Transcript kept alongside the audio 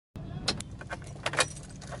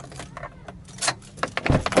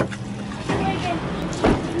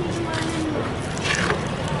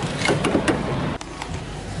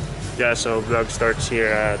Yeah, so vlog starts here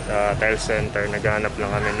at Tile Center. Naghanap lang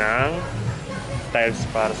kami ng tiles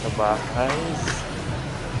para sa bahay.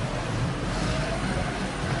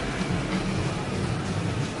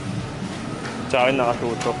 Sa akin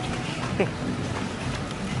nakatutok.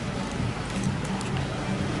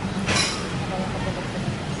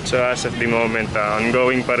 So as of the moment,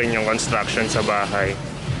 ongoing pa rin yung construction sa bahay.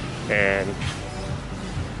 And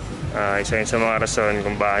isa yun sa mga rason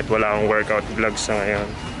kung bakit wala akong workout vlog sa ngayon.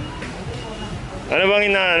 Ano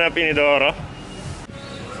bang hinahanapin ni Doro?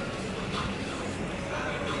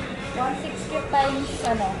 160 times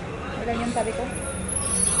ano? Ilan yung sabi ko?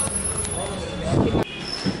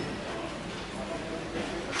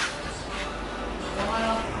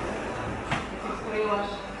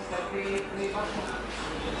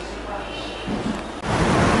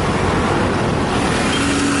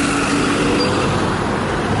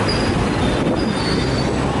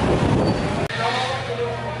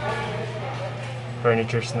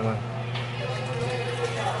 Furnitures naman.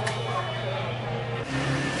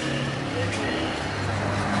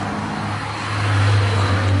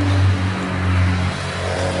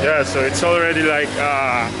 Yeah, so it's already like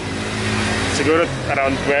siguro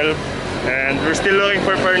around 12 and we're still looking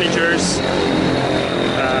for furnitures.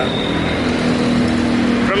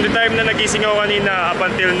 From the time na nagising ako kanina up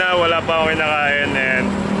until now, wala pa ako kinakain and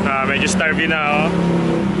medyo starving na ako.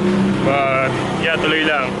 But yeah, tuloy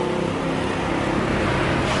lang.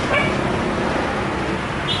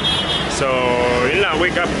 So, yun lang,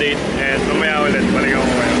 week update and mamaya ulit, balik ako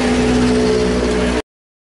kayo.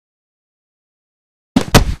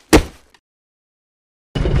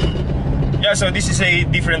 Yeah, so this is a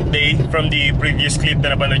different day from the previous clip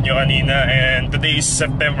na napanood nyo kanina and today is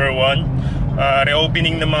September 1.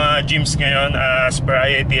 Reopening ng mga gyms ngayon as per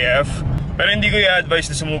IATF. Pero hindi ko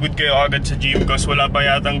i-advise na sumugod kayo agad sa gym because wala pa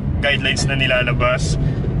yatang guidelines na nilalabas.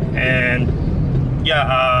 And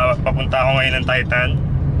yeah, papunta ako ngayon ng Titan.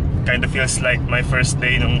 Kind of feels like my first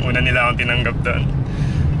day nung una nila akong tinanggap doon.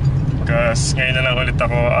 Because ngayon na lang ulit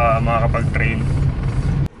ako makakapag-train.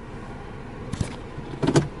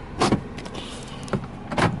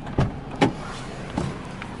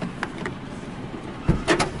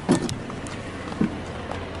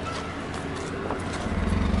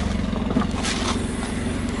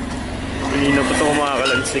 Hindi na pa ito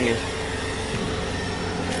makakalansing eh.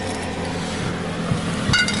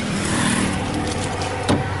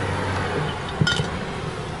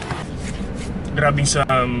 Grabbing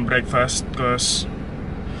some breakfast because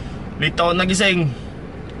late ako nagising.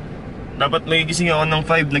 Dapat may gising ako ng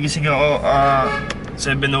 5, nagising ako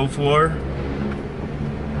 7:04.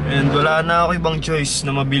 And wala na ako ibang choice na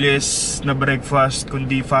mabilis na breakfast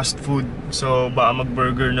kundi fast food. So baka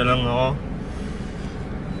mag-burger na lang ako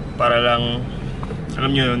para lang, alam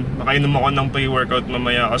nyo yun, makainom ako ng pre-workout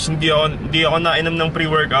mamaya. Kasi hindi ako nainom ng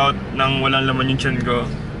pre-workout nang walang laman yung tiyan ko.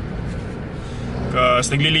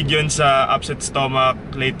 Kasi nagli-lead yun sa upset stomach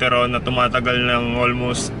later on na tumatagal ng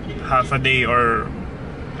almost half a day or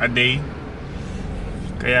a day.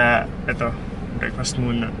 Kaya eto, breakfast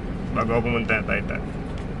muna bago ako pumunta na Titan.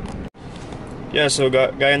 Yeah, so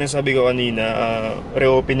gaya ng sabi ko kanina,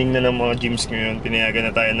 reopening na ng mga gyms ngayon.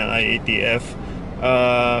 Pinayagan na tayo ng IATF.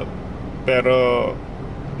 Pero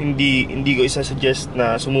hindi ko isa-suggest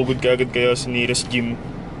na sumugod kaagad kayo sa nearest gym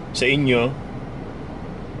sa inyo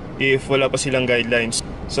if wala pa silang guidelines.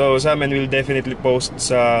 So sa amin, we'll definitely post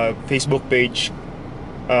sa Facebook page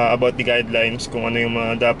about the guidelines, kung ano yung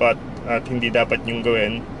mga dapat at hindi dapat yung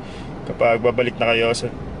gawin kapag babalik na kayo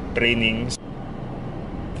sa training.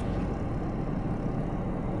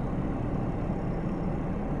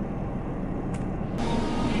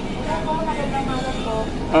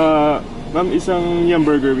 Ma'am, isang yum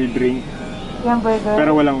burger with drink. Yum burger?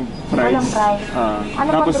 Pero walang fries. Walang fries. Ano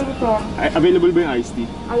tapos, po drink, sir? Available ba yung iced tea?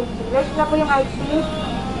 Iced tea. Ready na po yung iced tea?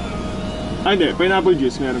 Hindi. Pineapple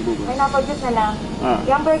juice. Meron po ba? Pineapple juice na lang.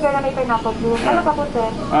 Yum burger na may pineapple juice. Ano pa po, sir?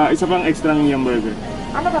 Isa pang extra ng yum burger.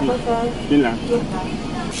 Ano pa po, sir? Yun lang. Yun lang.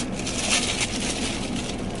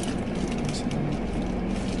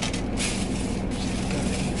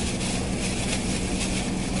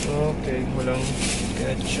 Okay. Walang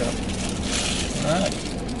ketchup.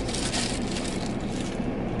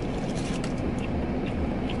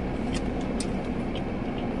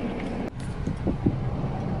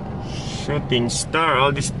 Shooting star, all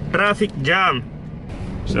this traffic jam.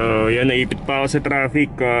 So yan, naipit pa ako sa traffic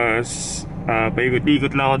cause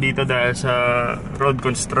paikot-ikot lang ako dito dahil sa road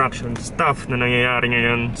construction stuff na nangyayari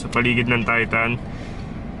ngayon sa paligid ng Titan.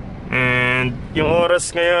 And yung oras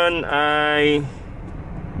ngayon ay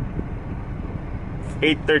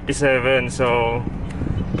 8:37. So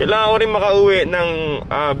Kailangan ko rin makauwi ng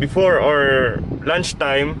before or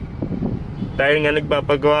lunchtime. Dahil nga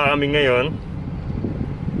nagpapagawa kami ngayon.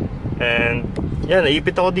 And yan,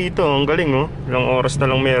 naipit ako dito. Ang galing, oh. Ilang oras na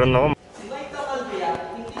lang meron ako.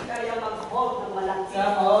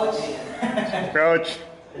 Coach.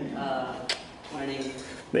 Morning.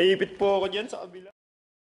 Naipit po ako dyan sa kabila.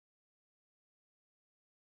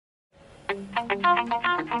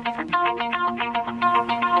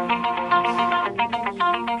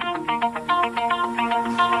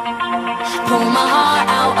 Pull my heart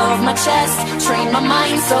out of my chest, train my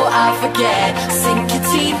mind so I forget. Sink your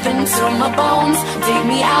teeth into my bones, dig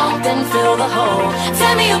me out, then fill the hole.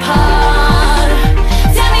 Tear me apart,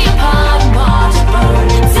 and watch it burn.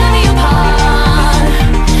 Tear me apart,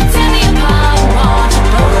 and watch it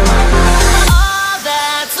burn. All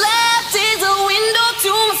that's left is a window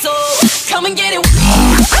to my soul. Come and get it.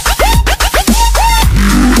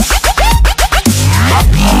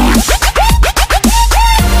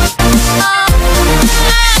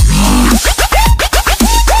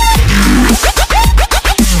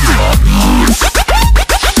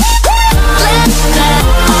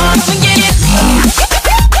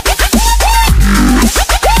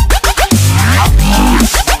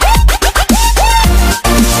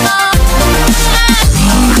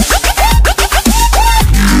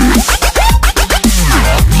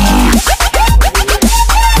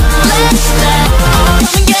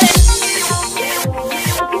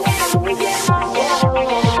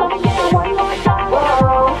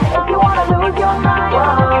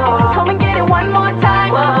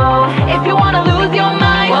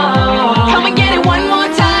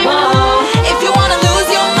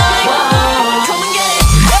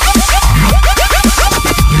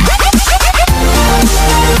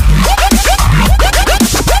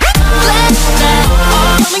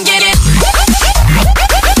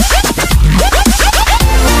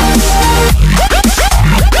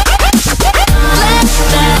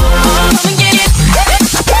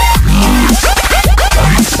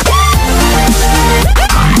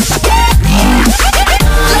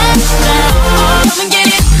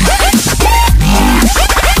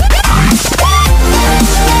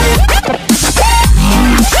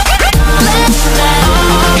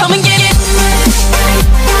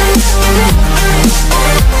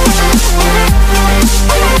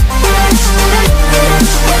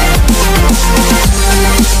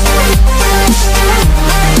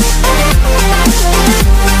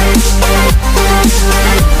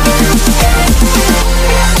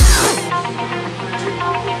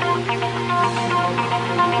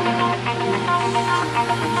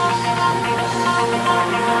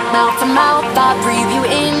 Mouth to mouth, I breathe you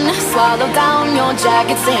in. Swallow down your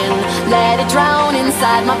jagged sin. Let it drown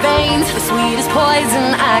inside my veins. The sweetest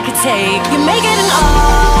poison I could take. You make it an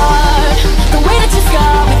art, the way that you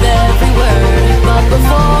scar with every word. But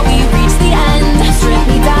before we reach the end, strip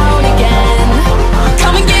me down again.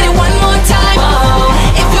 Come and get it one more time.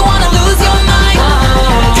 If you wanna lose your mind,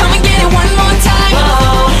 come and get it one more time.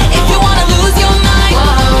 If you wanna lose your mind,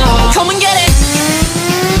 come and get it.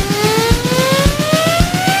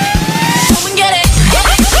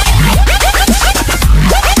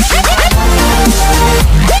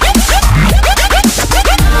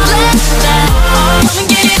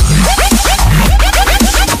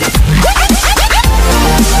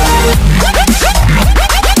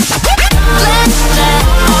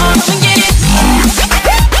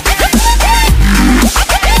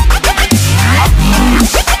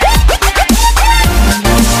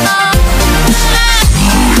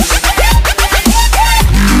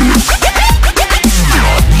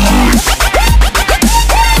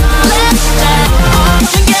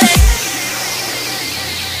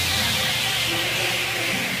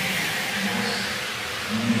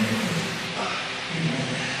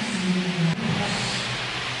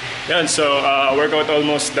 Yan, so workout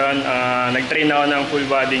almost done. Nag-train ako ng full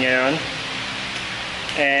body ngayon.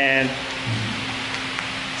 And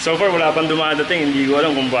so far wala pang dumadating. Hindi ko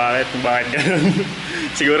alam kung bakit ganun.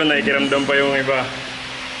 Siguro nakikiramdam pa yung iba.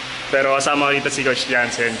 Pero kasama ko dito si Coach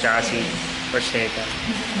Jansen tsaka si Coach Nathan.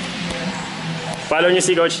 Follow niyo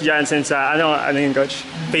si Coach Jansen sa ano yung Coach?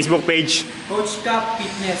 Facebook page. Coach Kap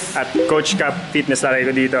Fitness. At Coach Kap Fitness tayo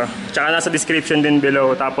ko dito. Tsaka nasa description din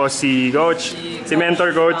below. Tapos si Coach, si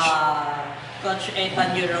Mentor Coach.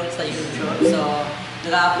 CoachAthan Yorong sa YouTube. So,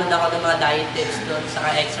 nag-upload ako ng mga diet tips doon,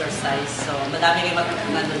 saka exercise. So, madami kayo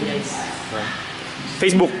matutunan doon, guys.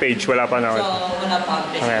 Facebook page, wala pa na. So, wala pa ang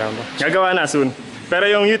Facebook. Gagawa na soon. Pero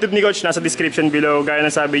yung YouTube ni Coach nasa description below. Gaya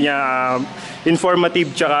na sabi niya,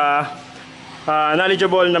 informative tsaka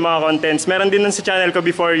knowledgeable na mga contents. Meron din nun sa channel ko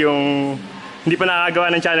before yung hindi pa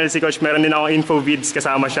nakagawa ng channel si Coach, meron din akong info vids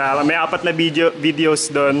kasama siya. May 4 na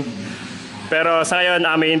videos doon. Pero sa ngayon,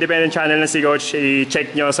 may independent channel na si Coach.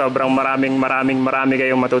 I-check nyo, sobrang marami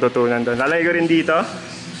kayong matututunan doon. Lalagay ko rin dito.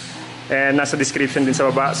 And nasa description din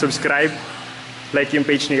sa baba. Subscribe. Like yung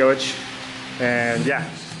page ni Coach. And yeah.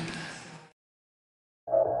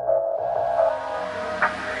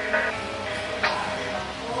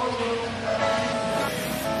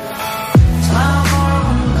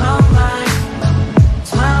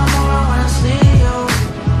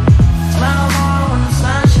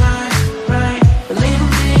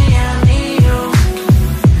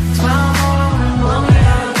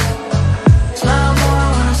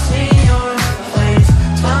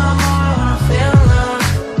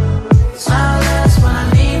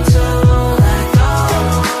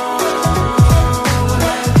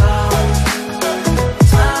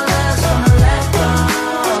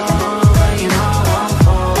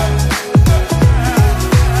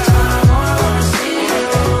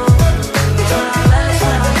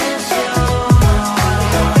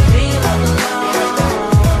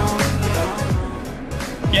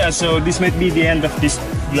 So this might be the end of this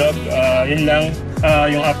vlog. Yun lang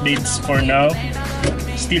yung updates for now.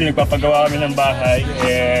 Still nagpapagawa kami ng bahay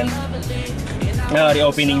and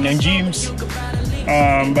reopening ng gyms.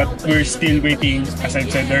 But we're still waiting, as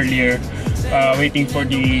I've said earlier, waiting for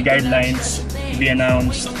the guidelines to be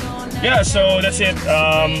announced. Yeah, so that's it.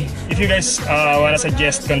 If you guys wanna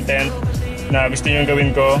suggest content na gusto nyo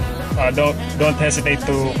gawin ko, don't hesitate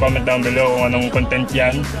to comment down below kung anong content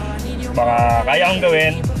yan. Baka kaya kong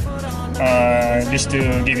gawin. Just to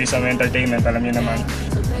give you some entertainment, alam niyo naman.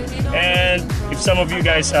 And if some of you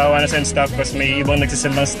guys wanna send stuff, kasi may ibang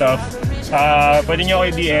nagsisend ng stuff, pwede nyo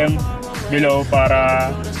ako i-DM below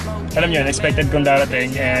para, alam niyo, expected kong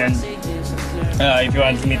darating. And if you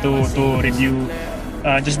want me to review,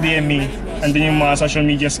 just DM me. Andun yung mga social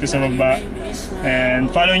medias ko sa baba.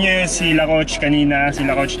 And follow nyo sila Coach kanina,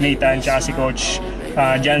 sila Coach Nathan, tsaka si Coach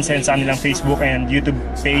Jansen sa kanilang Facebook and YouTube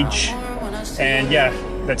page. And yeah,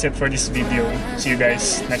 that's it for this video. See you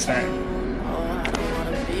guys next time.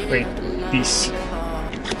 Wait, peace.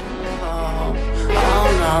 Oh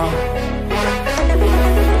no.